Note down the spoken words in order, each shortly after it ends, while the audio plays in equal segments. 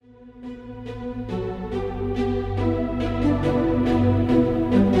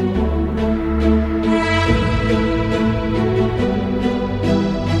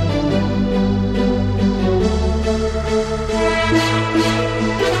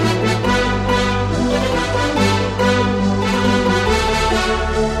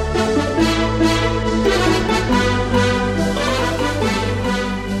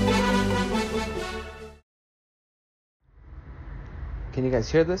you guys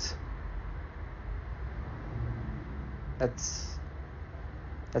hear this? That's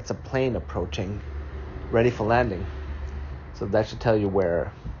a plane approaching, ready for landing. So that should tell you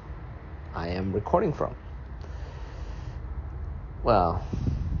where I am recording from. Well,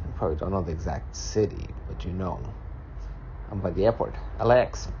 you probably don't know the exact city, but you know. I'm by the airport,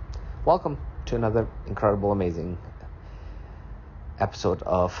 LAX. Welcome to another incredible, amazing episode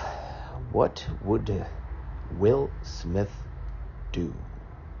of What Would Will Smith Do?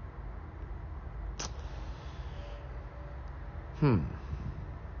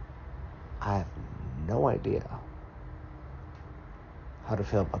 I have no idea how to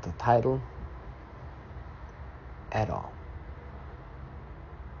feel about the title at all.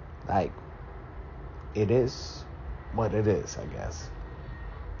 Like, it is what it is, I guess.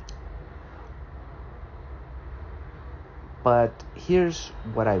 But here's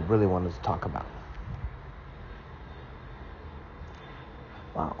what I really wanted to talk about.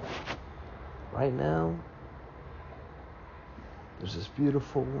 Wow. Right now, there's this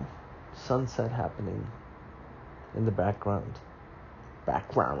beautiful sunset happening in the background. In the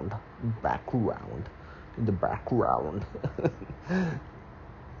background.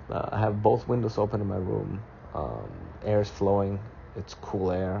 I have both windows open in my room. Air is flowing. It's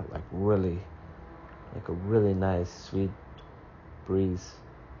cool air, like a really nice, sweet breeze.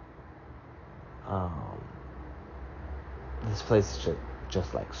 This place is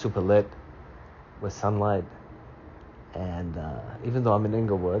just like super lit with sunlight. And even though I'm in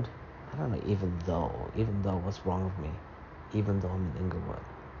Inglewood, I don't know, even though what's wrong with me? Even though I'm in Inglewood.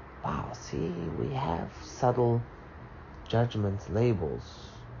 Wow, see, we have subtle judgments,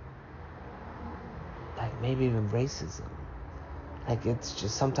 labels. Like maybe even racism. Like it's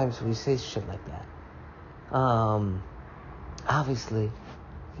just sometimes we say shit like that. Obviously,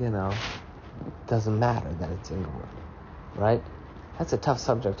 doesn't matter that it's Inglewood, right? That's a tough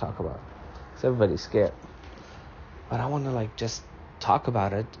subject to talk about. Because everybody's scared. But I want to just talk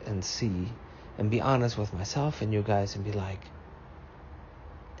about it and see and be honest with myself and you guys and be like,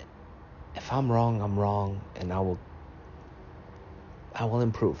 if I'm wrong, I'm wrong, and I will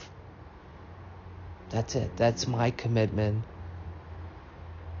improve. That's it. That's my commitment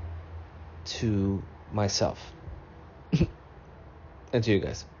to myself and to you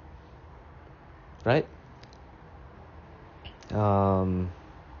guys. Right? So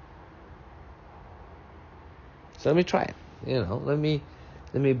let me try it. Let me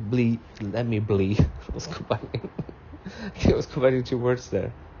bleed. I was combining two words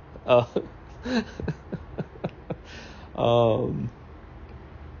there.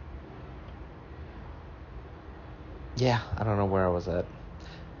 Yeah, I don't know where I was at.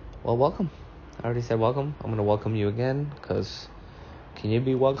 Well, welcome. I already said welcome. I'm gonna welcome you again, because can you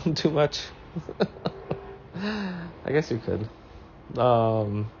be welcome too much? I guess you could.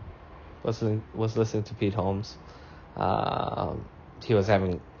 Was listening to Pete Holmes. He was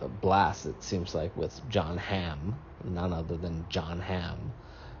having a blast, it seems like, with Jon Hamm, none other than Jon Hamm,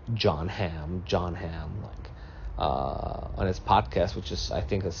 on his podcast, which is, I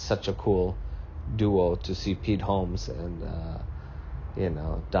think, is such a cool duo to see Pete Holmes and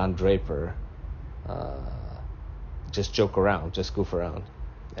Don Draper just joke around, just goof around,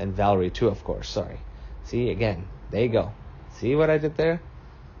 and Valerie too, of course. Sorry. See, again, there you go. See what I did there?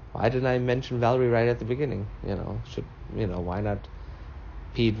 Why didn't I mention Valerie right at the beginning? Why not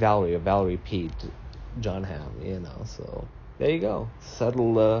Pete Valerie or Valerie Pete Jon Hamm? So there you go.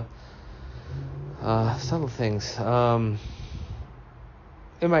 Subtle things. In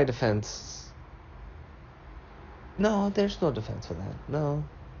my defense, no, there's no defense for that.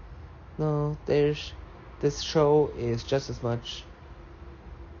 No, this show is just as much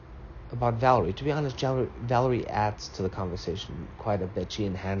about Valerie. To be honest, Valerie adds to the conversation quite a bit. She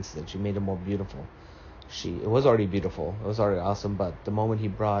enhanced it. She made it more beautiful. It was already beautiful. It was already awesome. But the moment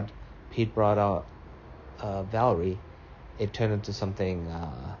Pete brought out Valerie, it turned into something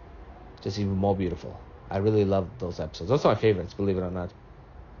just even more beautiful. I really loved those episodes. Those are my favorites, believe it or not.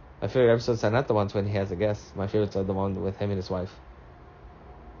 My favorite episodes are not the ones when he has a guest. My favorites are the ones with him and his wife.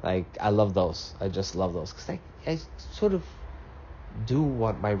 I love those. I just love those. Because I sort of do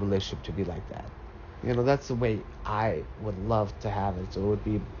want my relationship to be like that. That's the way I would love to have it. So it would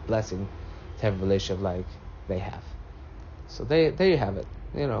be a blessing to have a relationship like they have. So there you have it.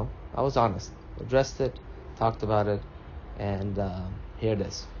 I was honest. Addressed it, talked about it, and here it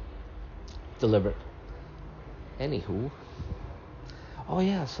is. Delivered. Anywho. Oh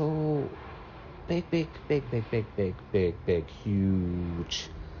yeah, so big, huge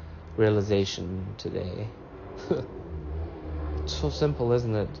realization today. So simple,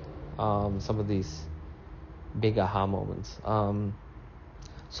 isn't it? Some of these big aha moments.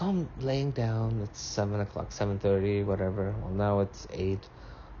 So I'm laying down. It's 7 o'clock, 7:30, whatever. Well, now it's 8.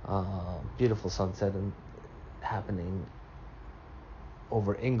 Beautiful sunset and happening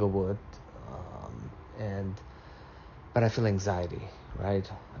over Inglewood, but I feel anxiety,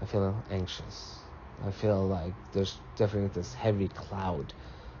 right? I feel anxious. I feel like there's definitely this heavy cloud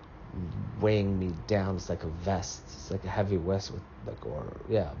weighing me down. It's like a vest. It's like a heavy vest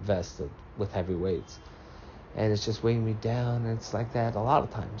vest with heavy weights, and it's just weighing me down. And it's like that a lot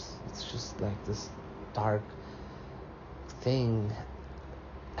of times. It's just like this dark thing.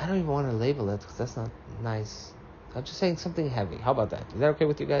 I don't even want to label it because that's not nice. I'm just saying something heavy. How about that? Is that okay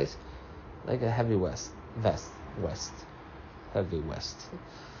with you guys? Like a heavy vest, heavy west,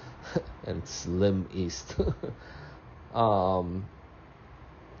 and slim east. There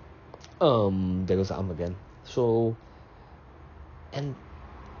goes again. So,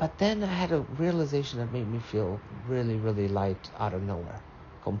 but then I had a realization that made me feel really, really light out of nowhere,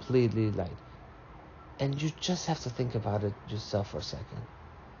 completely light. And you just have to think about it yourself for a second.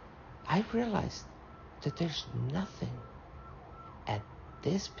 I realized that there's nothing at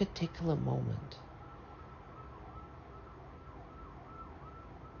this particular moment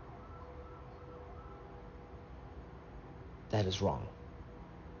that is wrong.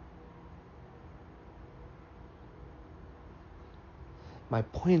 My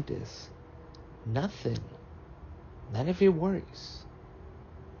point is, nothing, none of your worries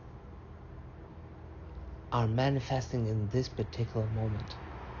are manifesting in this particular moment.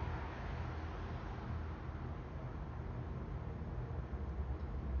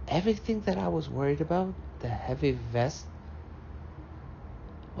 Everything that I was worried about, the heavy vest,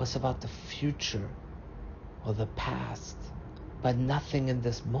 was about the future or the past, but nothing in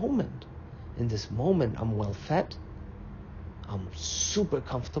this moment. In this moment, I'm well fed. I'm super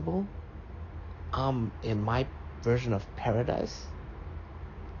comfortable. I'm in my version of paradise.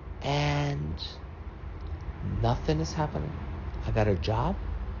 And nothing is happening. I got a job.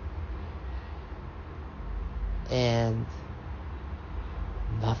 And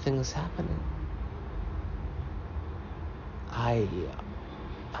nothing is happening.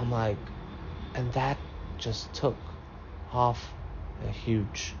 I'm like, and that just took off a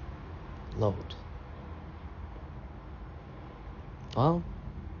huge load. Well,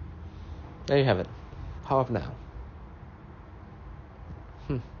 there you have it. Power of now.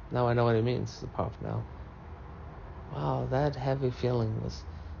 Now I know what it means, the power of now. Wow, that heavy feeling was...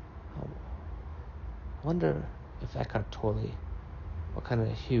 I wonder if Eckhart Tolle, what kind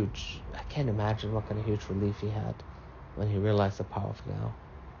of huge... I can't imagine what kind of huge relief he had when he realized the power of now.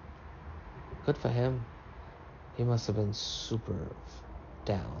 Good for him. He must have been super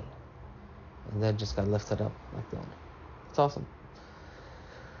down. And then just got lifted up like that. It's awesome.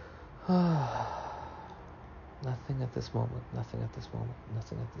 Nothing at this moment. Nothing at this moment.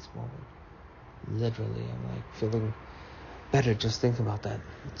 Nothing at this moment. Literally, I'm like feeling better just thinking about that.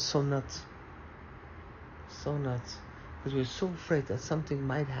 It's so nuts. So nuts. Because we're so afraid that something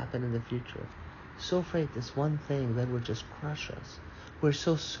might happen in the future. So afraid this one thing that would just crush us. We're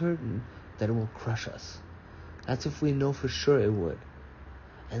so certain that it will crush us. That's if we know for sure it would.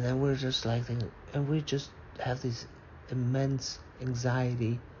 And then we're just like thinking, and we just have this immense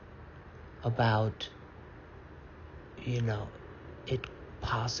anxiety about, it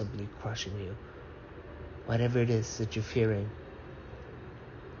possibly crushing you. Whatever it is that you're fearing.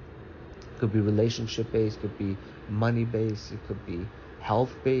 It could be relationship-based, it could be money-based, it could be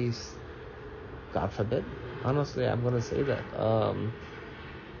health-based. God forbid. Honestly, I'm going to say that.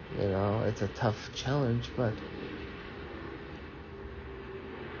 It's a tough challenge, but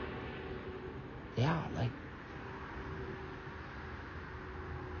yeah, like,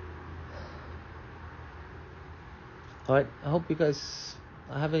 alright, I hope you guys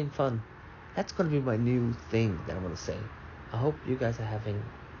are having fun. That's going to be my new thing that I'm going to say. I hope you guys are having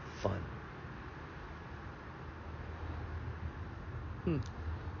fun.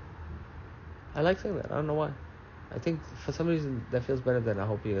 I like saying that. I don't know why. I think for some reason that feels better than I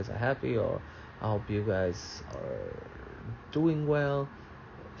hope you guys are happy, or I hope you guys are doing well.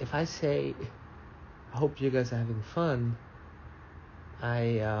 If I say I hope you guys are having fun,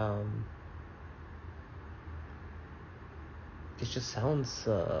 it just sounds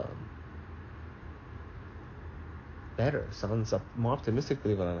better. Sounds more optimistic,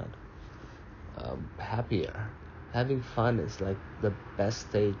 believe it or not. Happier. Having fun is like the best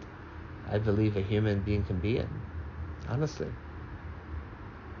state I believe a human being can be in. Honestly.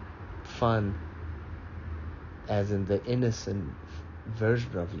 Fun, as in the innocent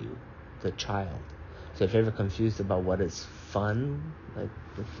version of you, the child. So if you're ever confused about what is fun, like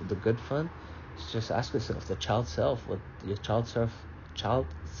the good fun, just ask yourself, the child self, what your child self child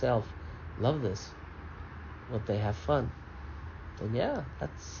self love this, would they have fun? Then yeah,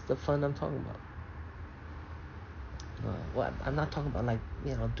 that's the fun I'm talking about. What I'm not talking about, like,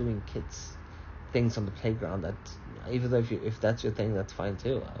 doing kids things on the playground. That, even though if that's your thing, that's fine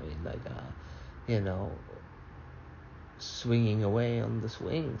too. I mean, like, swinging away on the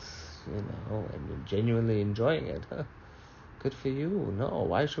swings, and you're genuinely enjoying it. Good for you. No,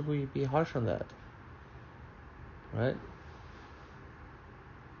 why should we be harsh on that? Right?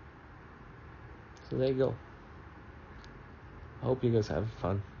 So there you go. I hope you guys have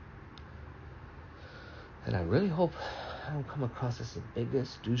fun. And I really hope I don't come across as the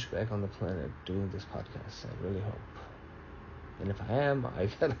biggest douchebag on the planet doing this podcast. I really hope. And if I am, I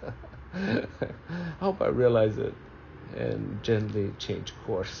hope I realize it and gently change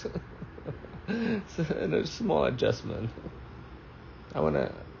course. So, and a small adjustment.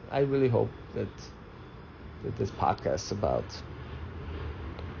 I really hope that this podcast is about.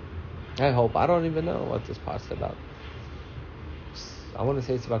 I don't even know what this podcast is about. I want to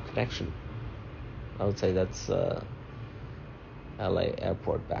say it's about connection. I would say that's LA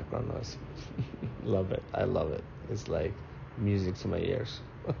airport background noise. Love it. I love it. It's like music to my ears.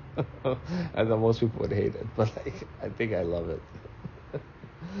 I know most people would hate it, but I think I love it.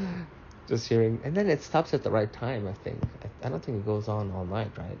 Just hearing, and then it stops at the right time. I think. I don't think it goes on all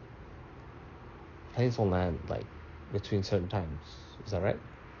night, right? Planes will land between certain times. Is that right?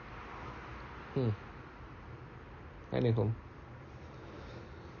 Anywho,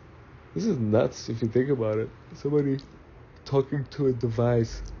 this is nuts if you think about it. Somebody talking to a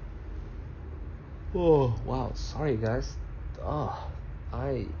device. Oh wow! Sorry guys. Oh,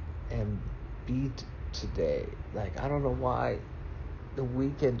 I am beat today. I don't know why. The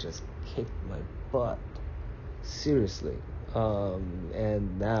weekend just kicked my butt. Seriously.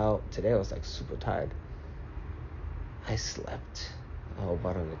 And now today I was super tired. I slept. I hope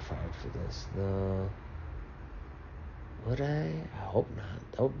I don't get fired for this. No. Would I? I hope not.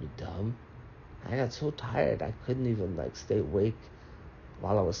 That would be dumb. I got so tired I couldn't even stay awake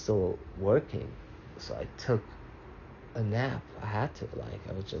while I was still working. So I took a nap. I had to.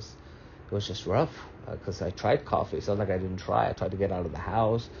 It was just rough because I tried coffee. It's not like I didn't try. I tried to get out of the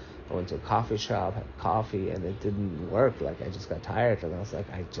house. I went to a coffee shop, had coffee, and it didn't work. I just got tired, and I was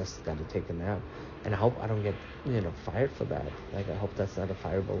I just got to take a nap. And I hope I don't get fired for that. I hope that's not a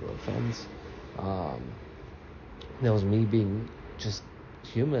fireable offense. That was me being just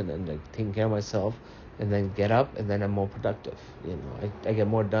human and taking care of myself, and then get up, and then I'm more productive. I get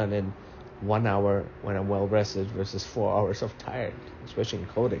more done in 1 hour when I'm well rested versus 4 hours of tired, especially in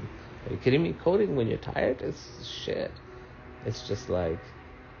coding. Are you kidding me? Coding when you're tired is shit. It's just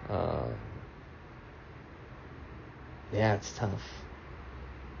yeah, it's tough.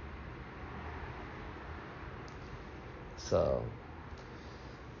 So,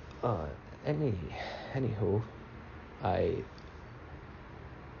 anywho, I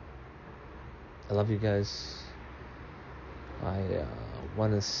love you guys. I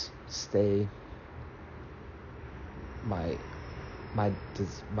want to stay. My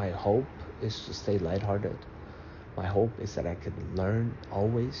hope is to stay lighthearted. My hope is that I can learn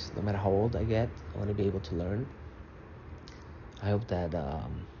always, no matter how old I get. I want to be able to learn. I hope that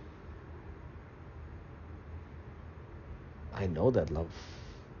I know that love.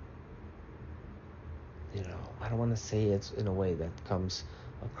 I don't want to say it in a way that comes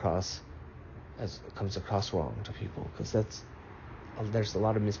across wrong to people, because there's a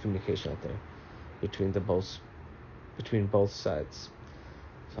lot of miscommunication out there between both sides.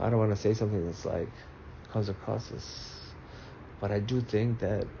 So I don't want to say something that's comes across as, but I do think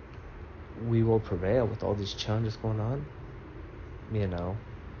that we will prevail with all these challenges going on.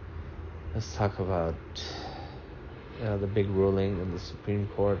 Let's talk about the big ruling in the Supreme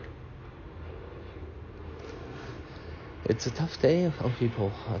Court. It's a tough day on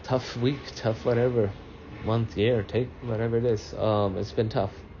people, a tough week, tough whatever, month, year, take whatever it is. It's been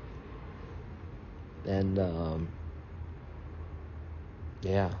tough. And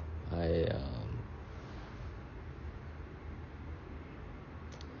yeah,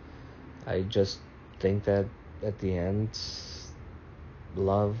 I just think that at the end,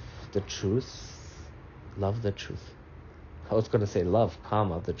 love the truth. I was going to say love,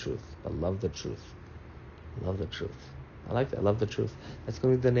 the truth, but love the truth. Love the truth. I like that. Love the truth. That's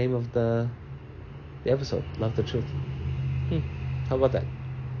going to be the name of the episode. Love the truth. How about that?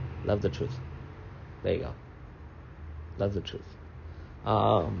 Love the truth. There you go. Love the truth.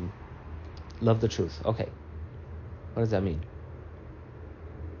 Love the truth. Okay. What does that mean?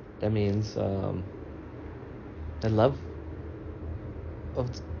 That means the love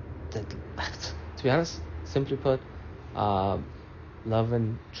of the to be honest, simply put, love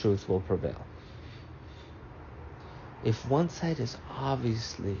and truth will prevail. If one side is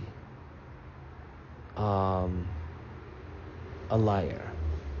obviously a liar,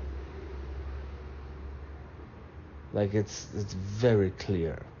 like it's very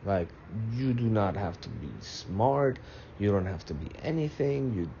clear, like you do not have to be smart, you don't have to be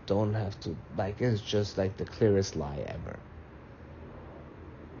anything, you don't have to, like, it's just like the clearest lie ever.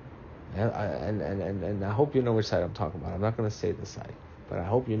 And I hope you know which side I'm talking about. I'm not going to say the side, but I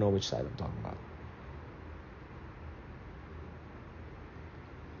hope you know which side I'm talking about.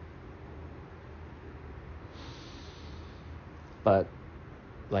 But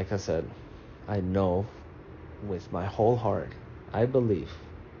like I said, I know with my whole heart, I believe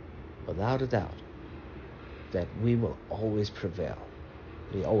without a doubt that we will always prevail.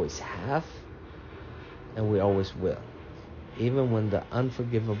 We always have, and we always will. Even when the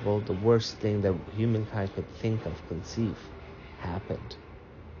unforgivable, the worst thing that humankind could think of, conceive, happened,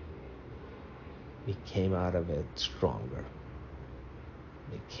 we came out of it stronger.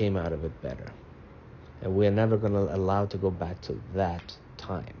 We came out of it better. And we're never going to allow to go back to that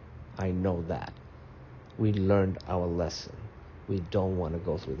time. I know that. We learned our lesson. We don't want to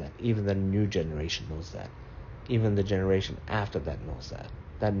go through that. Even the new generation knows that. Even the generation after that knows that.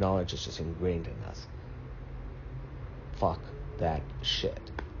 That knowledge is just ingrained in us. Fuck that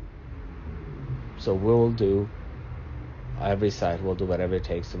shit. So we'll do, every side will do whatever it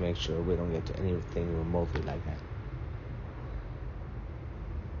takes to make sure we don't get to anything remotely like that.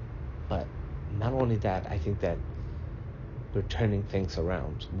 But not only that, I think that we're turning things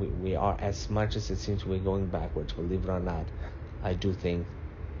around. We are, as much as it seems we're going backwards, believe it or not, I do think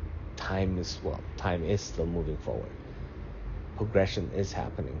time is still moving forward. Progression is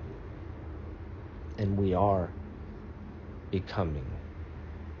happening. And we are becoming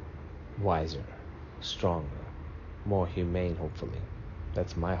wiser, stronger, more humane, hopefully.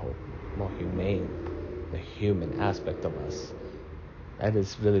 That's my hope. More humane, the human aspect of us. That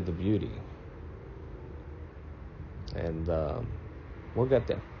is really the beauty. And we'll get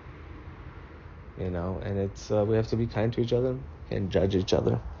there. And it's we have to be kind to each other. Can't judge each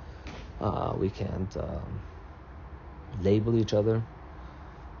other. We can't label each other.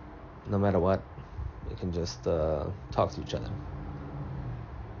 No matter what, we can just talk to each other.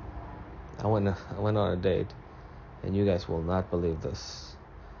 I went on a date, and you guys will not believe this.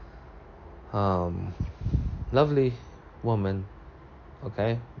 Lovely woman,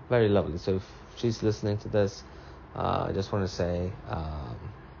 okay, very lovely. So if she's listening to this, I just want to say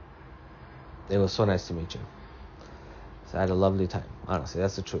it was so nice to meet you. So I had a lovely time. Honestly,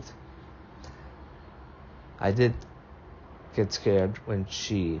 that's the truth. I did get scared when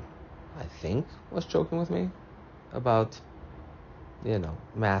she, I think, was joking with me about,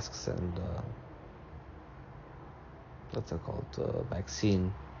 masks and what's it called,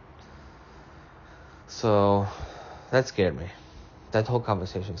 vaccine. So that scared me. That whole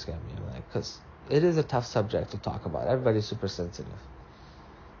conversation scared me, because it is a tough subject to talk about. Everybody's super sensitive,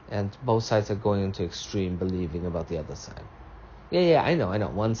 and both sides are going into extreme believing about the other side. Yeah, I know.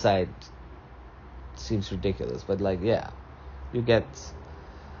 One side seems ridiculous, but you get.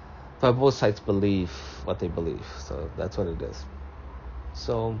 But both sides believe what they believe, so that's what it is.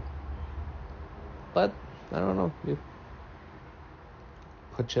 So, but I don't know. You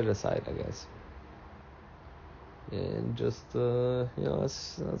put shit aside, I guess, and just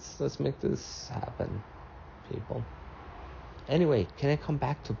let's make this happen, people. Anyway, can I come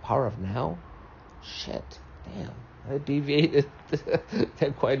back to Power of Now? Shit, damn, I deviated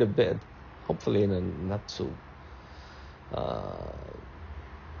quite a bit. Hopefully in a not too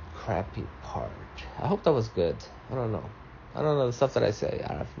crappy part. I hope that was good. I don't know the stuff that I say.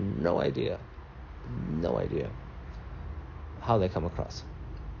 I have no idea how they come across.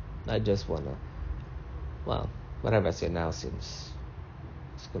 I just wanna, whatever I say now it's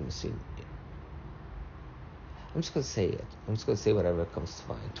gonna seem. I'm just gonna say it. I'm just gonna say whatever comes to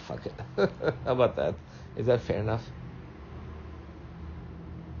mind. Fuck it. How about that? Is that fair enough?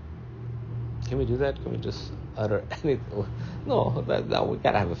 Can we do that? Can we just utter anything? No, we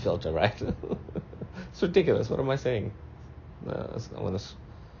gotta have a filter, right? It's ridiculous. What am I saying? I'm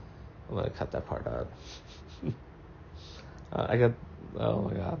gonna cut that part out. Oh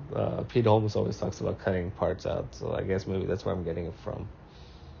my god. Pete Holmes always talks about cutting parts out, so I guess maybe that's where I'm getting it from.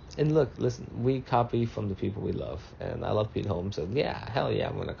 And look, listen, we copy from the people we love, and I love Pete Holmes, and hell yeah,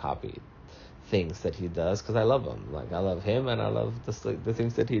 I'm gonna copy things that he does because I love him. Like I love him, and I love the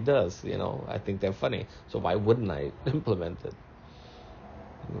things that he does. I think they're funny, so why wouldn't I implement it?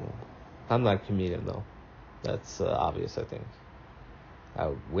 I'm not a comedian though. That's obvious, I think.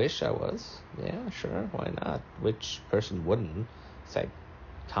 I wish I was. Yeah, sure, why not? Which person wouldn't? It's like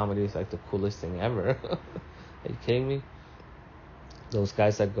comedy is like the coolest thing ever. Are you kidding me? Those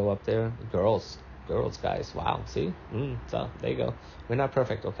guys that go up there, girls, guys. Wow, see? So there you go. We're not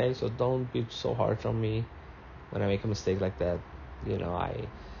perfect, okay? So don't be so hard on me when I make a mistake like that. You know,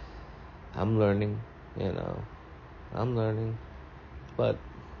 I'm learning. You know, I'm learning. But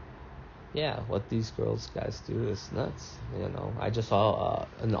yeah, what these guys do is nuts. You know, I just saw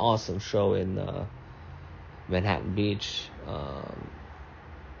an awesome show in Manhattan Beach,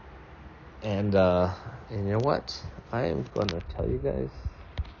 and you know what? I am gonna tell you guys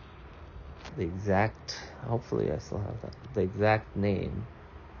the exact. Hopefully, I still have that. The exact name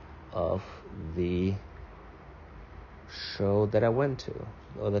of the show that I went to,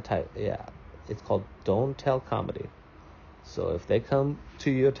 or the type. Yeah, it's called Don't Tell Comedy. So if they come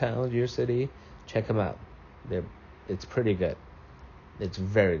to your town, your city, check them out. It's pretty good. It's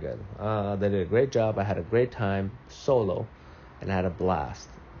very good. They did a great job. I had a great time solo, and I had a blast.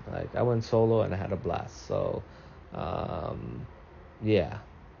 Like I went solo and I had a blast. So, yeah,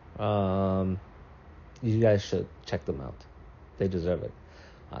 you guys should check them out. They deserve it.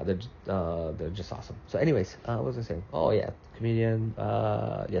 They're just awesome. So, anyways, what was I saying? Oh yeah, comedian.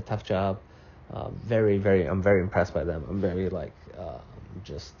 Yeah, tough job. Very, very. I'm very impressed by them. I'm very like,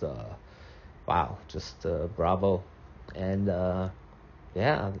 just wow, just bravo, and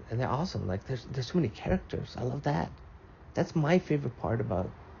yeah, and they're awesome. Like there's so many characters. I love that. That's my favorite part about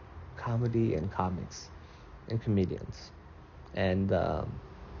comedy and comics and comedians. And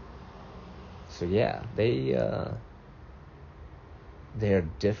so yeah, they're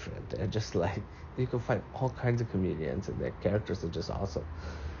different. They're just like you can find all kinds of comedians and their characters are just awesome.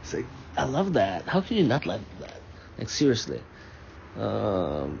 It's like I love that. How can you not like that? Like seriously.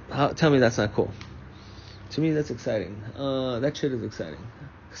 Tell me that's not cool. To me, that's exciting. That shit is exciting.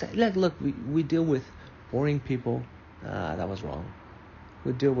 Like, look, we deal with boring people. That was wrong.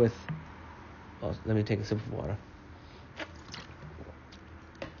 We deal with. Oh, let me take a sip of water.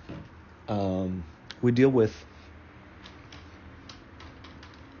 We deal with.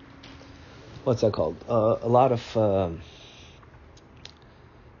 What's that called? A lot of.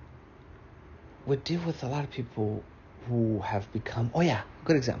 We deal with a lot of people who have become. Oh yeah,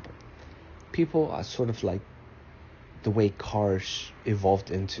 good example. People are sort of like the way cars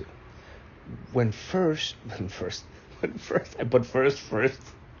evolved into. When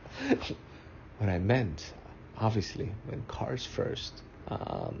what I meant, obviously, when cars first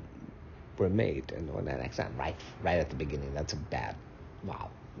were made, and when that accident right at the beginning, that's a bad. Wow,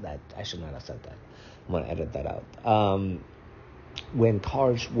 that I should not have said that. I'm gonna edit that out. When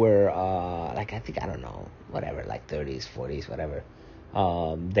cars were like I think I don't know whatever like 30s, 40s, whatever,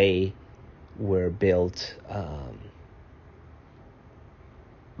 they were built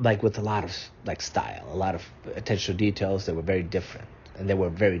like with a lot of like style, a lot of attention to details. They were very different, and they were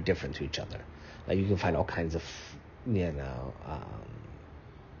very different to each other. Like you can find all kinds of,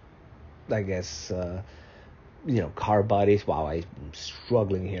 I guess, car bodies. Wow, I'm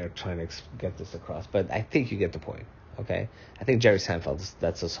struggling here trying to get this across, but I think you get the point. Okay, I think Jerry Seinfeld,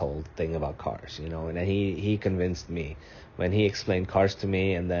 that's his whole thing about cars, and then he convinced me when he explained cars to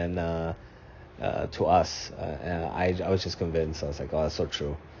me, and then to us, I was just convinced. I was like, oh, that's so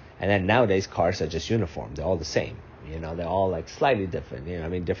true. And then nowadays cars are just uniform. They're all the same. They're all like slightly different.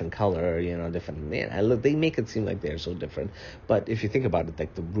 Different color. Different. They make it seem like they're so different. But if you think about it,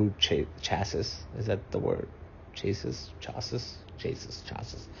 like the root chassis, is that the word? Chassis.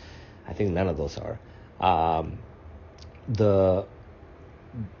 I think none of those are. The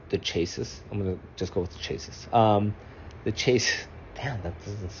chases. I'm gonna just go with the chases. The chase. Damn, that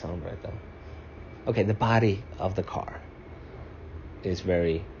doesn't sound right though. Okay, the body of the car is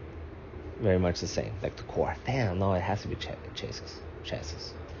very, very much the same, like the core. Damn, no, it has to be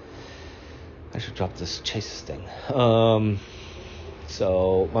chassis. I should drop this chassis thing.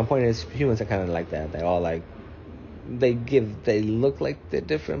 So my point is, humans are kind of like that. They're all like, they look like they're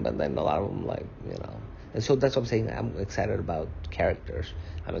different, but then a lot of them and so that's what I'm saying. I'm excited about characters.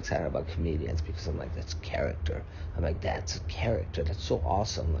 I'm excited about comedians because I'm like, that's character. I'm like, that's a character. That's so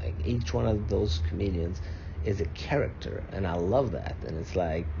awesome. Like each one of those comedians is a character, and I love that. And it's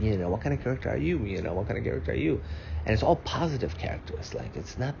like, what kind of character are you? What kind of character are you? And it's all positive characters. Like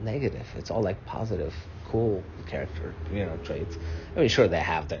it's not negative. It's all like positive, cool character, traits. I mean, sure they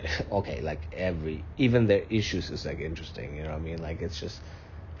have their even their issues is like interesting. You know what I mean? Like it's just.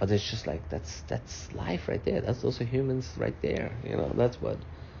 But it's just like that's life right there. Those are humans right there. That's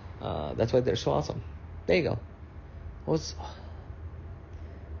why they're so awesome. There you go. I was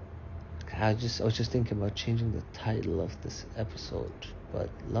just thinking about changing the title of this episode,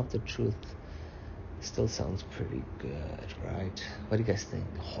 but love the truth Still sounds pretty good, right? What do you guys think?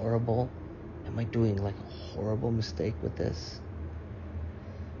 Horrible? Am I doing like a horrible mistake with this?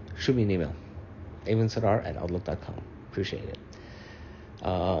 Shoot me an email. avinsadar@outlook.com. Appreciate it.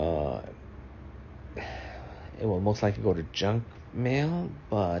 It will most likely go to junk mail,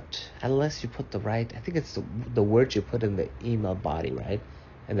 but unless you put the right, I think it's the words you put in the email body, right?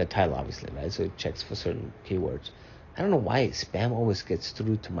 And the title, obviously, right? So it checks for certain keywords. I don't know why spam always gets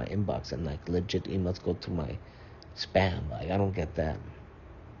through to my inbox and like legit emails go through my spam. Like, I don't get that.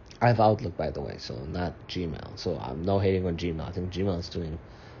 I have Outlook, by the way, so not Gmail. So I'm no hating on Gmail. I think Gmail is doing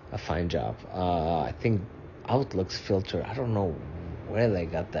a fine job. I think Outlook's filter, I don't know where they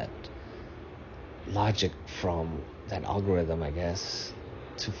got that logic from, that algorithm, I guess,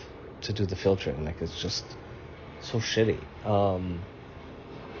 to do the filtering. Like, it's just so shitty.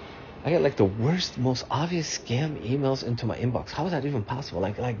 I get like the worst, most obvious scam emails into my inbox. How is that even possible?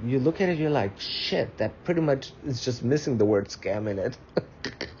 Like you look at it, you're like, shit, that pretty much is just missing the word scam in it.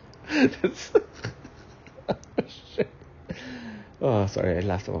 Shit. Oh, sorry, I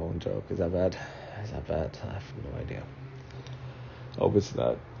laughed at my own joke. Is that bad? Is that bad? I have no idea. I hope it's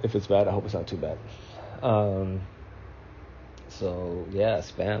not. If it's bad, I hope it's not too bad. So yeah,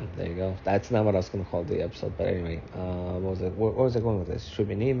 spam. There you go. That's not what I was gonna call the episode, but anyway, what was it? Where was I going with this? Shoot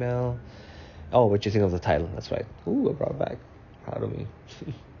me an email. Oh, what you think of the title? That's right. Ooh, I brought it back. Proud of me.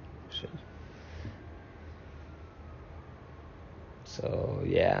 Shit. So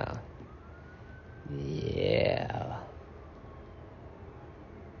yeah.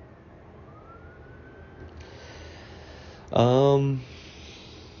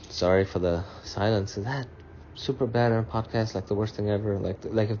 Sorry for the silence. Is that super bad on a podcast? Like the worst thing ever?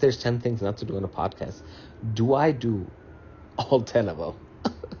 Like if there's 10 things not to do in a podcast, do I do all 10 of them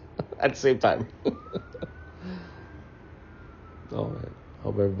at the same time? Oh man,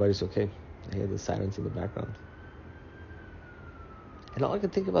 hope everybody's okay. I hear the silence in the background. And all I can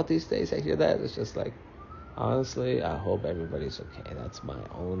think about these days, I hear that, it's just like, honestly, I hope everybody's okay. That's my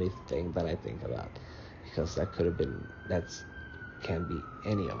only thing that I think about. Because that can be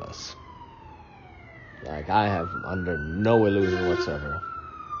any of us. Like, I have under no illusion whatsoever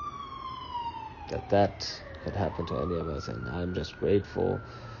that could happen to any of us. And I'm just grateful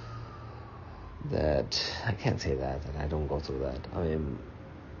that I can't say that I don't go through that.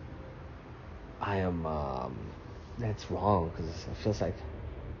 I am that's wrong, because it feels like,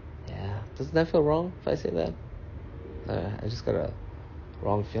 yeah, doesn't that feel wrong if I say that? I just got a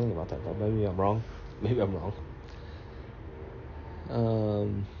wrong feeling about that, but maybe I'm wrong. Maybe I'm wrong.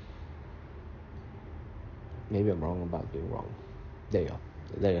 Maybe I'm wrong about being wrong. There you go.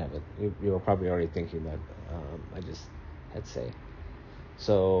 There you have it. You were probably already thinking that. I just had to say.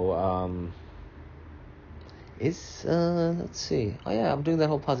 So, let's see. Oh yeah, I'm doing that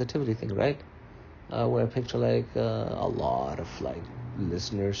whole positivity thing, right? Where I picture like a lot of like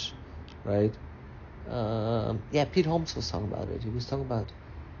listeners, right? Yeah, Pete Holmes was talking about it. He was talking about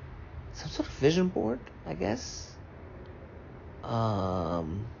some sort of vision board, I guess. I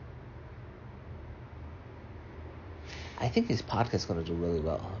think his podcast is going to do really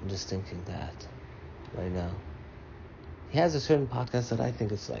well. I'm just thinking that right now. He has a certain podcast that I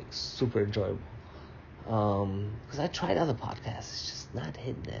think is like super enjoyable. Because I tried other podcasts, it's just not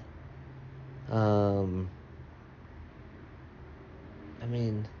hitting it. I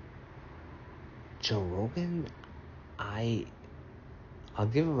mean, Joe Rogan, I'll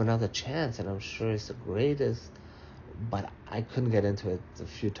give him another chance, and I'm sure it's the greatest, but I couldn't get into it the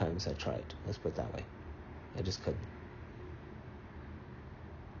few times I tried. Let's put it that way. I just couldn't.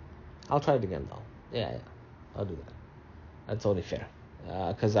 I'll try it again though. Yeah, I'll do that. That's only fair.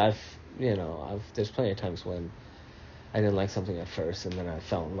 Because there's plenty of times when I didn't like something at first, and then I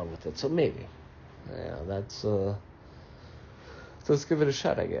fell in love with it. So maybe, that's let's give it a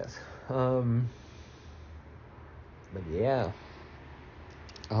shot, I guess. But yeah,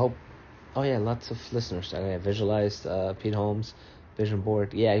 I hope. Oh yeah, lots of listeners. I visualized Pete Holmes' vision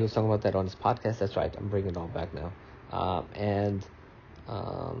board. Yeah, he was talking about that on his podcast. That's right. I'm bringing it all back now.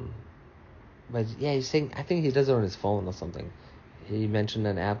 But yeah, he's saying, I think he does it on his phone or something. He mentioned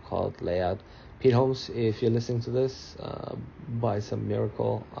an app called Layout. Pete Holmes, if you're listening to this, by some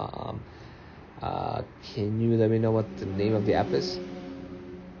miracle, can you let me know what the name of the app is?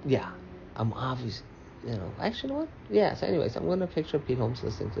 Yeah, I'm obviously, actually, you know what? Yeah, so anyways, I'm going to picture Pete Holmes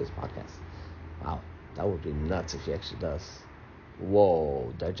listening to this podcast. Wow, that would be nuts if he actually does.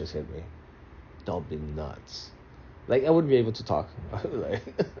 Whoa, that just hit me. That would be nuts. Like, I wouldn't be able to talk. Like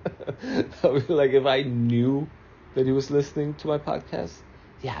if I knew that he was listening to my podcast,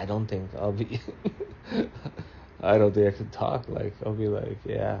 yeah, I don't think I'll be. I don't think I could talk. Like, I'll be like,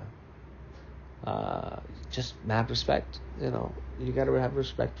 yeah, Just mad respect. You gotta have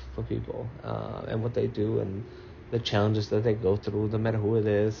respect for people and what they do and the challenges that they go through, no matter who it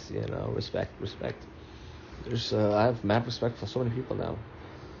is. Respect. I have mad respect for so many people now.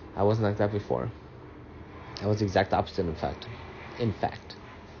 I wasn't like that before. I was the exact opposite, in fact.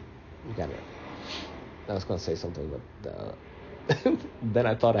 You got it. I was gonna say something, but then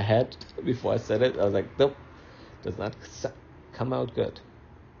I thought ahead before I said it. I was like, nope, does not come out good.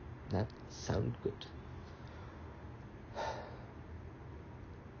 Not sound good.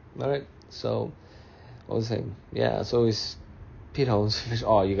 All right. So, what was I saying? Yeah. So it's Pete Holmes.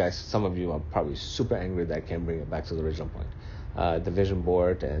 Oh, you guys, some of you are probably super angry that I can't bring it back to the original point. The vision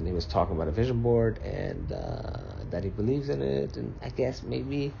board, and he was talking about a vision board, and that he believes in it, and I guess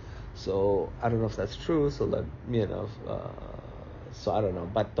maybe. So I don't know if that's true. So so I don't know.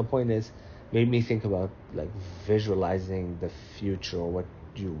 But the point is, made me think about like visualizing the future or what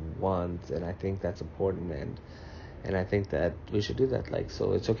you want, and I think that's important, and I think that we should do that. Like,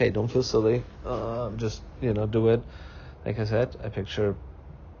 so it's okay. Don't feel silly. Just do it. Like I said, I picture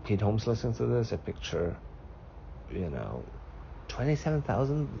Pete Holmes listening to this. I picture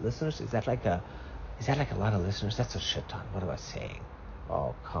 27,000 listeners. Is that like a lot of listeners? That's a shit ton. What am I saying?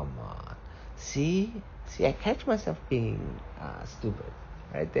 Oh, come on. See, I catch myself being stupid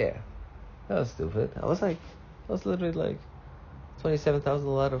right there. That was stupid. I was literally like 27,000, a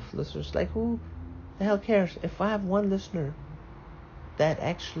lot of listeners. Like, who the hell cares? If I have one listener that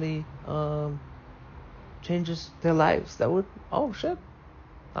actually changes their lives, that would, oh shit,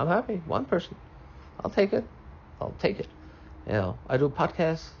 I'm happy. One person. I'll take it. I do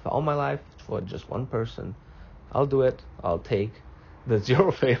podcasts for all my life for just one person. I'll do it. I'll take the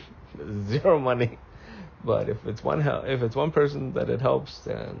zero fame, zero money. But if it's one person that it helps,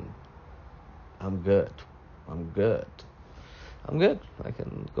 then I'm good. I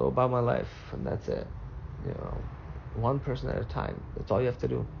can go about my life, and that's it. One person at a time. That's all you have to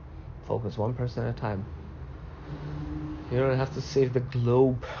do. Focus one person at a time. You don't have to save the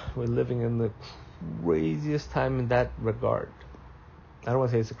globe. We're living in the craziest time in that regard. I don't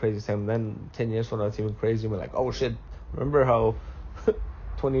want to say it's the craziest time. Then 10 years from now, it's even crazier. We're like, oh shit, remember how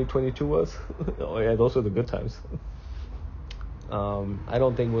 2022 was? Oh yeah, those were the good times. I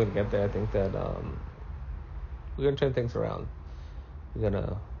don't think we're going to get there. I think that we're going to turn things around.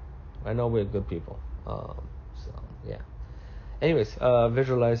 I know we're good people. So, yeah. Anyways,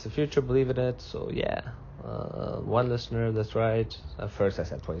 visualize the future, believe in it. So, yeah. One listener, that's right. At first I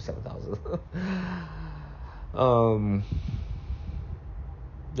said 27,000.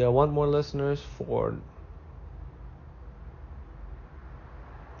 I want more listeners for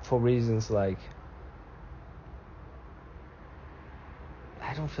reasons like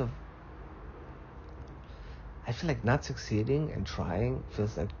I feel like not succeeding and trying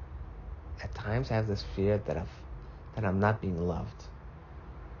feels like at times I have this fear that I'm not being loved,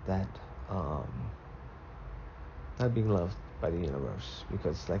 that not being loved by the universe,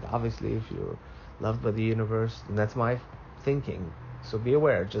 because like obviously if you're loved by the universe, then that's my thinking. So be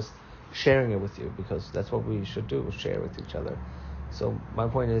aware, just sharing it with you, because that's what we should do, share with each other. So my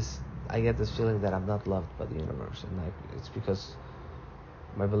point is, I get this feeling that I'm not loved by the universe, and like it's because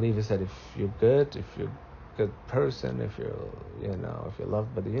my belief is that if you're good, if you're a good person, if you're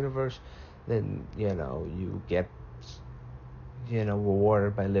loved by the universe, then you get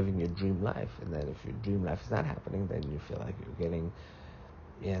rewarded by living your dream life. And then if your dream life is not happening, then you feel like you're getting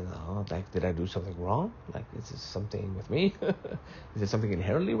like, did I do something wrong? Like, is this something with me? Is there something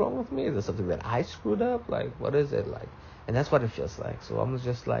inherently wrong with me? Is there something that I screwed up? Like, what is it like? And that's what it feels like. So I'm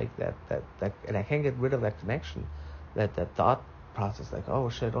just like that, and I can't get rid of that connection, that thought process, like, oh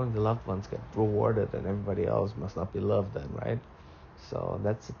shit, only the loved ones get rewarded and everybody else must not be loved then, right? So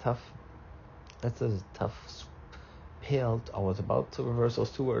that's a tough pill. I was about to reverse those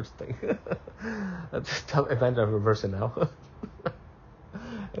two words thing. That's a tough event. I reverse it now.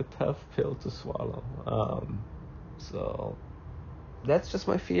 A tough pill to swallow. So that's just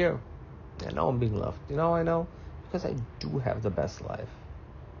my fear. I know I'm being loved. I know, because I do have the best life.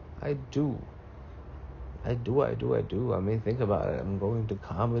 I do. I mean, think about it. I'm going to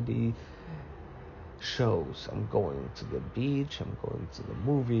comedy shows. I'm going to the beach. I'm going to the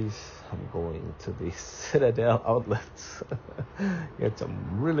movies. I'm going to the Citadel outlets. Get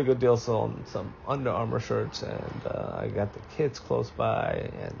some really good deals on some Under Armour shirts, and I got the kids close by,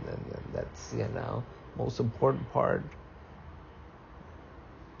 and that's most important part.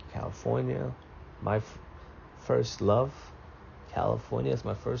 California, my first love. California is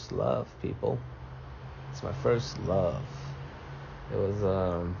my first love, people. It's my first love. It was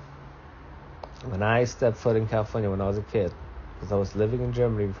when I stepped foot in California when I was a kid, because I was living in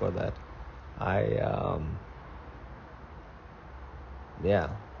Germany before that. Yeah,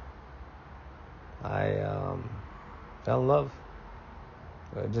 I fell in love.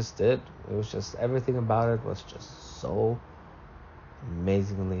 I just did. It was just, everything about it was just so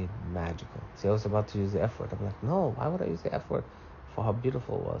amazingly magical. See, I was about to use the F word. I'm like, no, why would I use the F word for how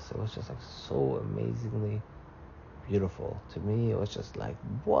beautiful it was? It was just like so amazingly beautiful. To me, it was just like,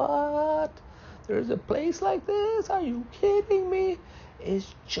 what? There's a place like this? Are you kidding me?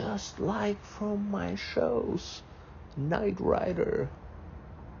 It's just like from my shows. Knight Rider,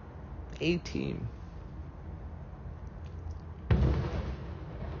 A-Team.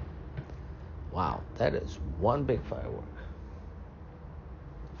 Wow, that is one big firework.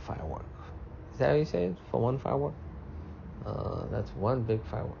 Firework. Is that how you say it? For one firework? That's one big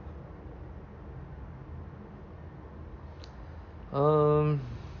firework.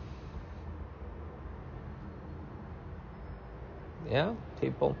 Yeah,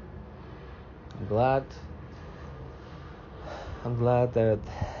 people. I'm glad that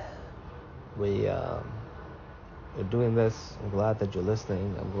we're doing this. I'm glad that you're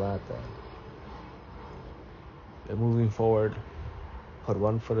listening. I'm glad that we're moving forward. Put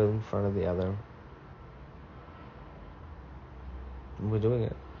one foot in front of the other. And we're doing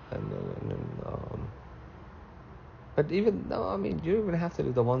it. But even no, I mean, you don't even have to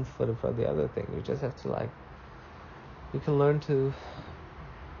do the one foot in front of the other thing. You just have to you can learn to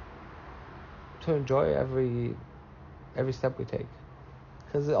enjoy every step we take.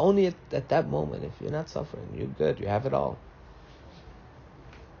 Because only at that moment, if you're not suffering, you're good. You have it all.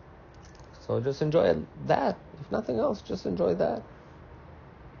 So just enjoy that. If nothing else, just enjoy that.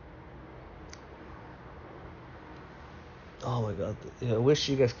 Oh my God! I wish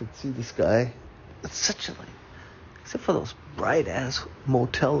you guys could see the sky. It's such a except for those bright ass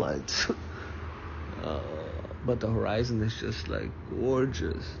motel lights. But the horizon is just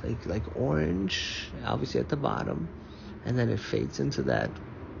gorgeous, like orange, obviously at the bottom, and then it fades into that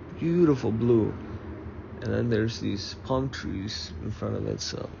beautiful blue, and then there's these palm trees in front of it.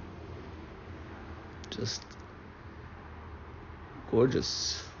 So just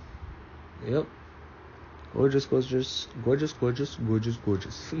gorgeous. Yep. Gorgeous. Gorgeous.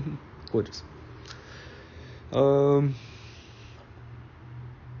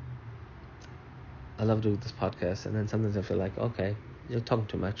 I love doing this podcast, and then sometimes I feel like, okay, you're talking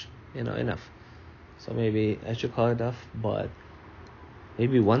too much, enough. So maybe I should call it enough, but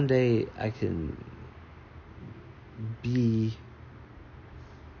maybe one day I can be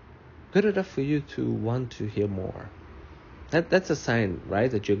good enough for you to want to hear more. That's a sign, right,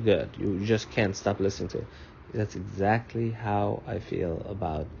 that you're good. You just can't stop listening to it. That's exactly how I feel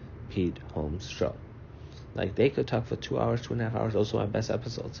about Pete Holmes' show. They could talk for 2 hours, 2.5 hours. Those are my best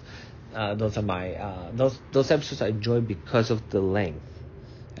episodes. Those are my those episodes I enjoy because of the length,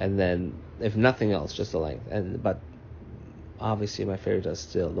 and then if nothing else, just the length. But obviously my favorite are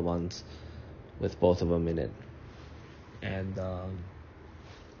still the ones with both of them in it. And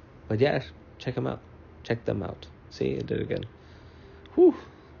but yeah, check them out. See, I did it again. Whew,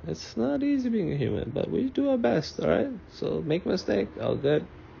 it's not easy being a human, but we do our best. All right, so make a mistake, all good,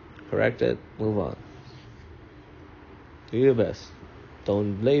 correct it, move on. Do your best.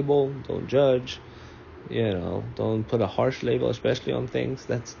 Don't label, don't judge, don't put a harsh label, especially on things.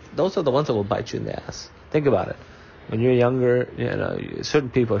 Those are the ones that will bite you in the ass. Think about it. When you're younger,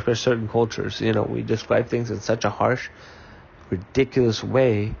 certain people, especially certain cultures, we describe things in such a harsh, ridiculous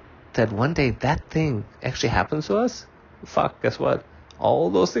way that one day that thing actually happens to us. Fuck, guess what?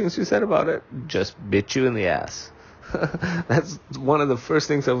 All those things you said about it just bit you in the ass. That's one of the first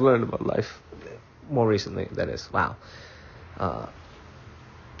things I've learned about life. More recently, that is. Wow.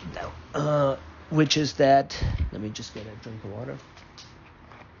 Which is that, let me just get a drink of water.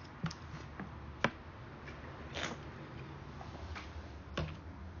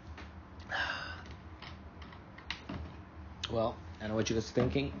 Well, I know what you guys are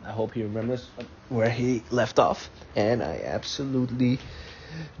thinking. I hope he remembers where he left off, and I absolutely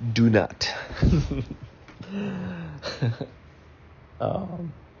do not.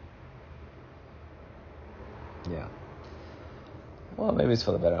 Yeah. Well, maybe it's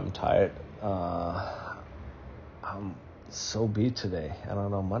for the better. I'm tired. I'm so beat today. I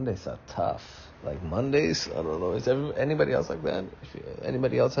don't know. Mondays are tough. Mondays, I don't know. Is anybody else like that?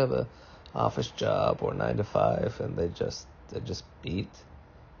 Anybody else have a office job or 9 to 5 and they're just beat?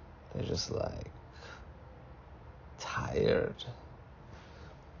 They're just tired.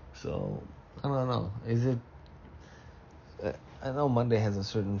 So I don't know. Is it? I know Monday has a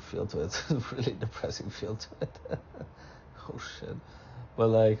certain feel to it. A really depressing feel to it. Oh shit.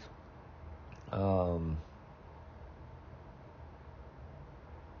 But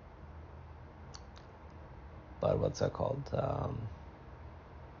but what's that called?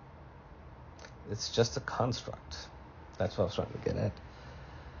 It's just a construct. That's what I was trying to get at.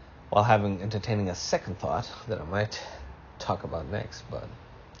 While entertaining a second thought that I might talk about next, but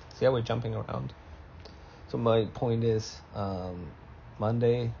see how we're jumping around. So my point is,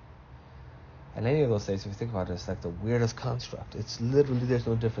 Monday and any of those days, if you think about it, it's like the weirdest construct. It's literally, there's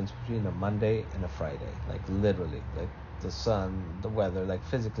no difference between a Monday and a Friday. Like literally, like the sun, the weather, like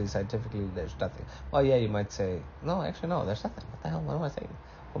physically, scientifically, there's nothing. Well, yeah, you might say, no, actually, no, there's nothing. What the hell, what am I saying?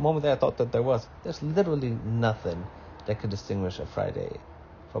 The moment that I thought that there was, there's literally nothing that could distinguish a Friday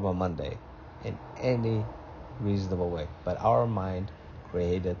from a Monday in any reasonable way. But our mind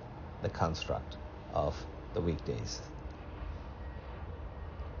created the construct of the weekdays.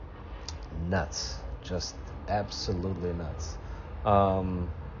 Nuts. Just absolutely nuts.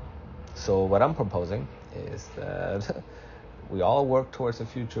 So what I'm proposing is that we all work towards a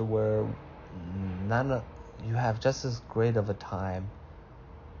future where you have just as great of a time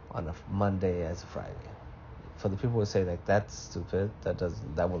on a Monday as a Friday. For the people who say like that's stupid,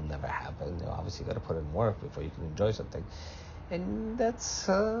 that will never happen. You know, obviously you got to put in work before you can enjoy something, and that's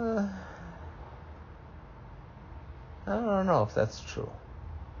I don't know if that's true.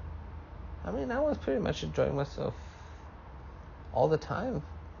 I mean, I was pretty much enjoying myself all the time,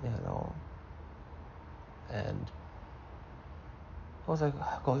 you know. And I was like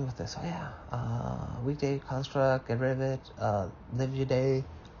going with this. Oh yeah, weekday construct, get rid of it. Live your day,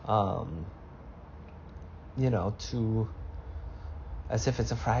 you know, to as if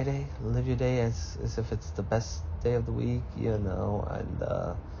it's a Friday. Live your day as if it's the best day of the week, you know.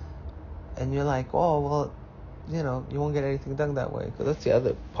 And you're like, oh well, you know, you won't get anything done that way, because that's the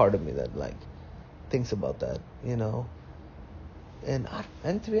other part of me that like thinks about that, you know. And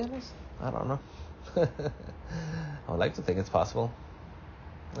to be honest, I don't know. I would like to think it's possible.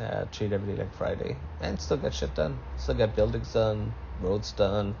 Treat every day like Friday and still get shit done. Still get buildings done, roads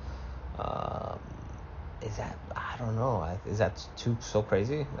done. Is that, I don't know, is that so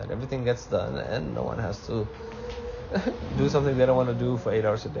crazy that everything gets done and no one has to do something they don't want to do for 8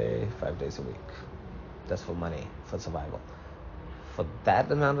 hours a day, 5 days a week? That's for money, for survival. For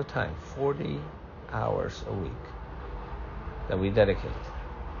that amount of time, 40 hours a week that we dedicate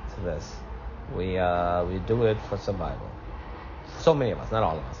to this, we do it for survival. So many of us, not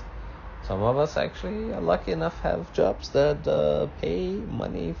all of us. Some of us actually are lucky enough to have jobs that pay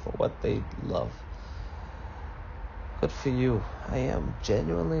money for what they love. Good for you. I am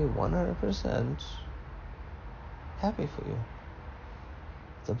genuinely 100% happy for you.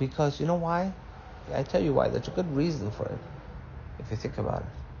 So because you know why? I tell you why. There's a good reason for it. If you think about it.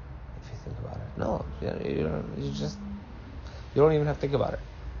 No, you don't even have to think about it.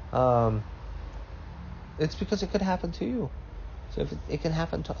 It's because it could happen to you. So if it can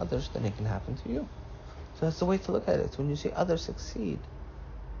happen to others, then it can happen to you. So that's the way to look at it. When you see others succeed,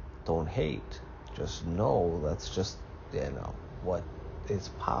 don't hate. Just know that's just, what is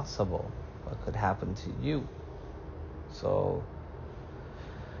possible, what could happen to you. So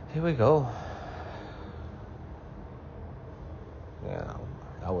here we go.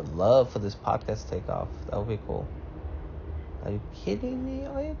 I would love for this podcast to take off. That would be cool. Are you kidding me?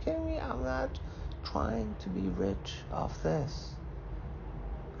 I'm not trying to be rich off this.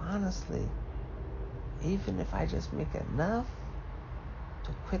 Honestly, even if I just make enough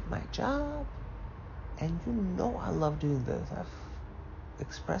to quit my job, and I love doing this. I've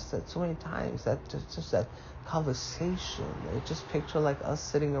expressed it so many times, that just that conversation. I just picture like us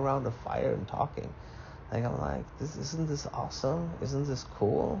sitting around a fire and talking. Like I'm like, isn't this awesome? Isn't this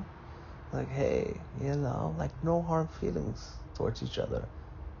cool? Like, hey, like no hard feelings towards each other.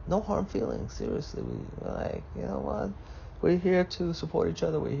 No hard feelings, seriously. We're like, you know what? We're here to support each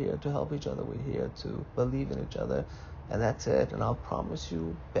other. We're here to help each other. We're here to believe in each other. And that's it. And I'll promise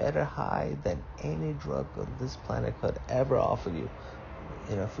you, better high than any drug on this planet could ever offer you.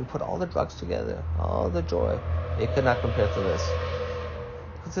 If we put all the drugs together, all the joy, it could not compare to this.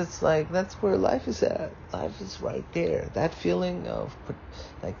 Because it's like, that's where life is at. Life is right there. That feeling of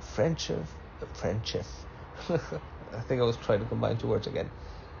like friendship. I think I was trying to combine two words again.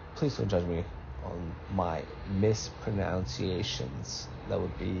 Please don't judge me on my mispronunciations. That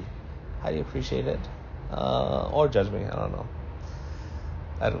would be highly appreciated. Or judge me, I don't know.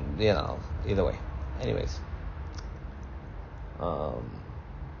 Either way. Anyways.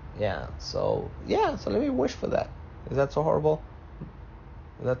 So let me wish for that. Is that so horrible?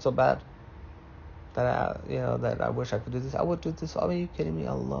 Is that so bad? That I wish I could do this. I would do this. Are you kidding me?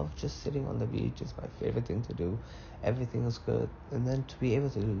 I love just sitting on the beach. It's my favorite thing to do. Everything is good. And then to be able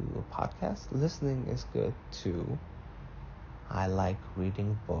to do a podcast, listening is good too. I like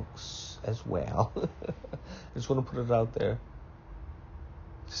reading books as well. I just want to put it out there.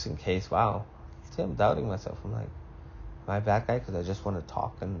 Just in case, wow. See, I'm doubting myself. I'm like, am I a bad guy because I just want to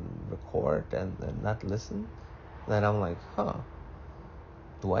talk and record and not listen? And then I'm like,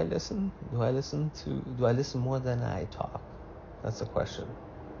 do I listen? Do I listen more than I talk? That's the question.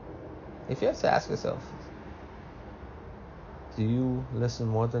 If you have to ask yourself, do you listen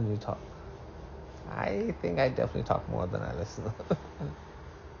more than you talk? I think I definitely talk more than I listen.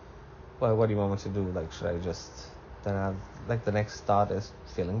 Well, what do you want me to do? Like, should I just then the next thought is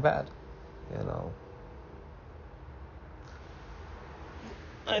feeling bad,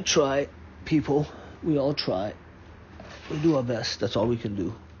 I try, people. We all try. We do our best. That's all we can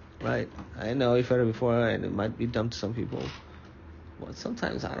do, right? I know you've heard it before, and it might be dumb to some people. But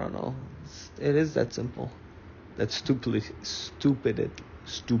sometimes I don't know. It is that simple. That stupidly.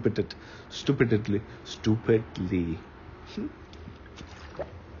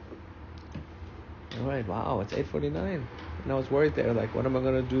 All right, wow, it's 8:49. And I was worried there, like, what am I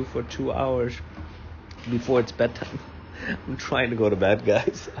gonna do for 2 hours before it's bedtime? I'm trying to go to bed,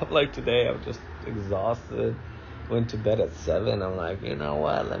 guys. I'm like, today I'm just exhausted. Went to bed at 7. I'm like, you know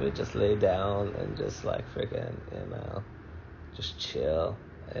what? Let me just lay down and just like freaking, just chill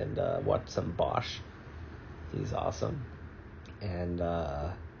and watch some Bosch. He's awesome. And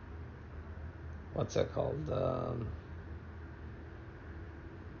what's that called?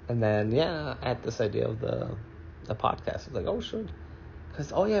 And then I had this idea of the podcast. I was like, oh shoot,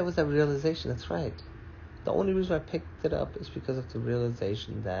 because it was that realization. That's right. The only reason I picked it up is because of the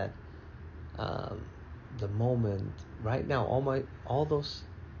realization that the moment right now, all those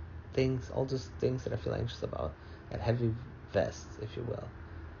things that I feel anxious about, that heavy vest, if you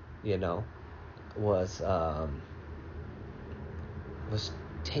will, was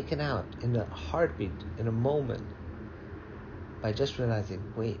taken out in a heartbeat, in a moment, by just realizing,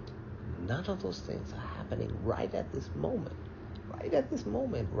 wait, none of those things are happening right at this moment. Right at this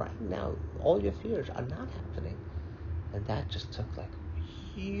moment, right now, all your fears are not happening. And that just took like a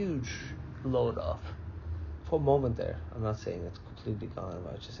huge load off. For a moment there, I'm not saying it's completely gone,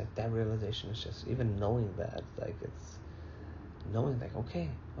 but it's just like that realization is just, even knowing that, like it's knowing like, okay,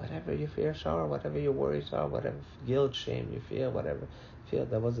 whatever your fears are, whatever your worries are, whatever guilt, shame you feel, whatever feel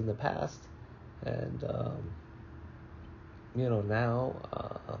that was in the past, and now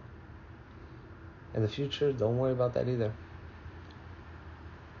in the future, don't worry about that either.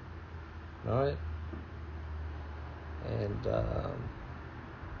 All right, and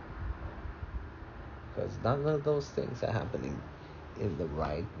because none of those things are happening in the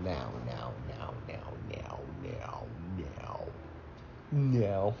right now.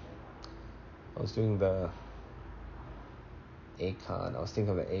 I was doing the Akon. I was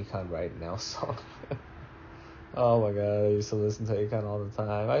thinking of the Akon Right Now song. Oh my god, I used to listen to Akon all the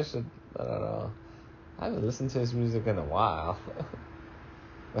time. I don't know. I haven't listened to his music in a while.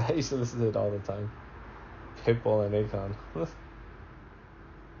 But I used to listen to it all the time. Pitbull and Akon.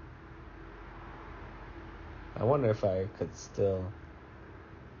 I wonder if I could still...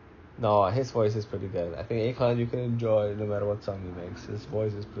 No, his voice is pretty good. I think Akon you can enjoy no matter what song he makes. His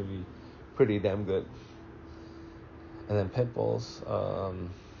voice is pretty damn good. And then Pitbull's...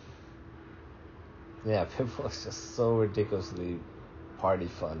 Pitbull is just so ridiculously party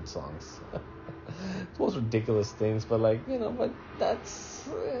fun songs. Most ridiculous things, but but that's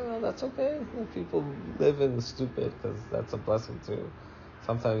okay. People live in the stupid because that's a blessing too.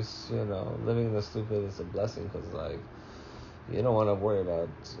 Sometimes living in the stupid is a blessing because you don't want to worry about,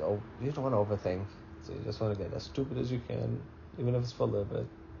 you don't want to overthink, so you just want to get as stupid as you can, even if it's for a little bit,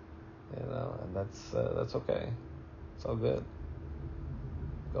 and that's okay. It's all good.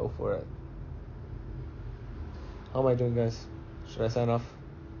 Go for it. How am I doing, guys? Should I sign off?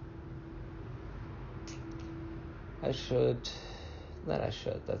 I should.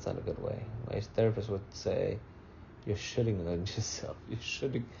 That's not a good way. My therapist would say, "You're shitting on yourself. You're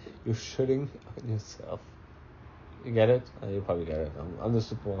shitting on yourself." You get it? You probably get it. I'm the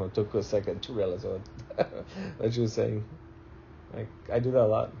super one who took a second to realize what you were saying. I do that a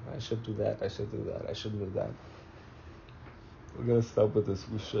lot. I should do that. I should do that. I shouldn't do that. We're gonna stop with this.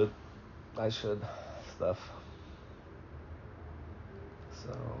 I should stuff.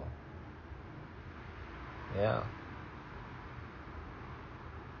 So, yeah.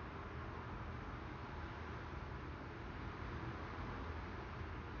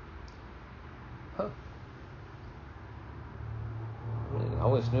 Huh. I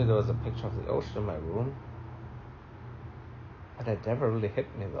always knew there was a picture of the ocean in my room, but it never really hit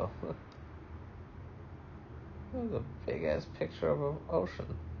me though. There was a big ass picture of an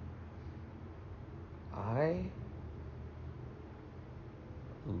ocean. I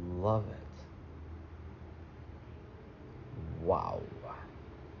love it. Wow.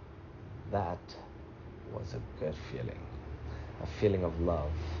 That was a good feeling. A feeling of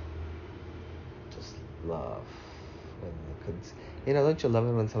love. Just love. When don't you love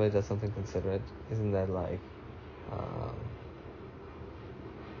it when somebody does something considerate? Isn't that like, um,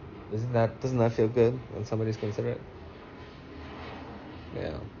 doesn't that feel good when somebody's considerate?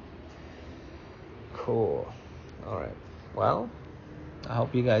 Yeah. Cool. All right. Well, I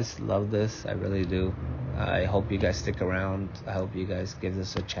hope you guys love this. I really do. I hope you guys stick around. I hope you guys give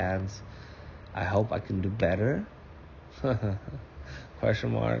this a chance. I hope I can do better.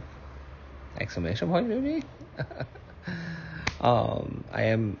 Question mark. Exclamation point maybe. I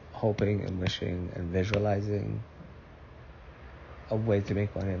am hoping and wishing and visualizing a way to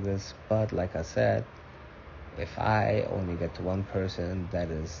make money in this, but like I said, if I only get to one person, that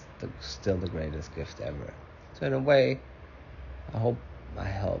is still the greatest gift ever. So in a way, I hope I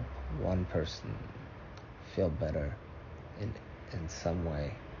help one person feel better in some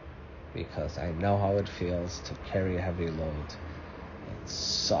way, because I know how it feels to carry a heavy load. It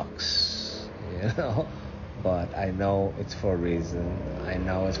sucks, but I know it's for a reason. I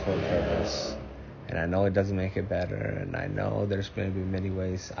know it's for a purpose, and I know it doesn't make it better, and I know there's going to be many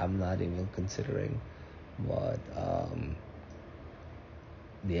ways I'm not even considering, but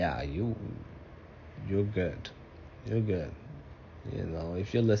yeah, you're good. You're good.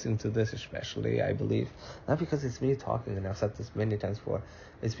 If you're listening to this, especially, I believe, not because it's me talking, and I've said this many times before,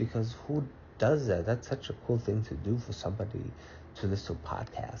 it's because who does that? That's such a cool thing to do for somebody to listen to a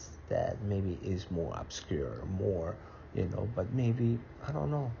podcast that maybe is more obscure, more, but maybe, I don't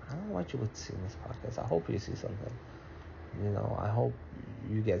know what you would see in this podcast. I hope you see something. I hope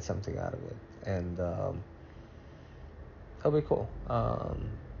you get something out of it. And that'll be cool.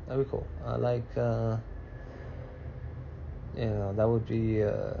 That'd be cool. That would be,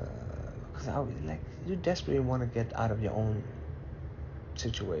 because you desperately want to get out of your own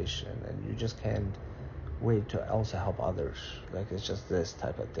situation, and you just can't wait to also help others. Like, it's just this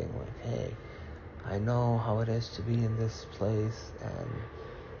type of thing. Like, hey, I know how it is to be in this place,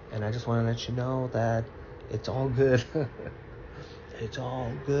 and I just want to let you know that it's all good. It's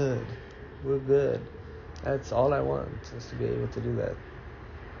all good. We're good. That's all I want, is to be able to do that,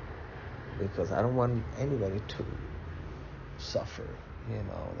 because I don't want anybody to suffer.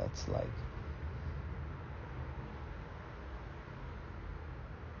 That's like,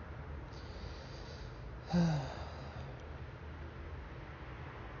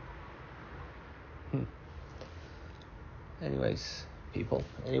 anyways, people,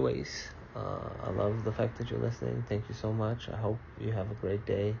 I love the fact that you're listening. Thank you so much. I hope you have a great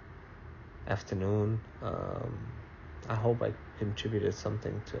day, afternoon. I hope I contributed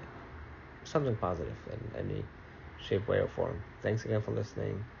something positive in any shape, way, or form. Thanks again for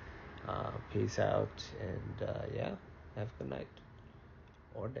listening. Peace out, and yeah, have a good night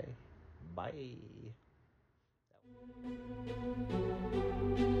or day. Bye.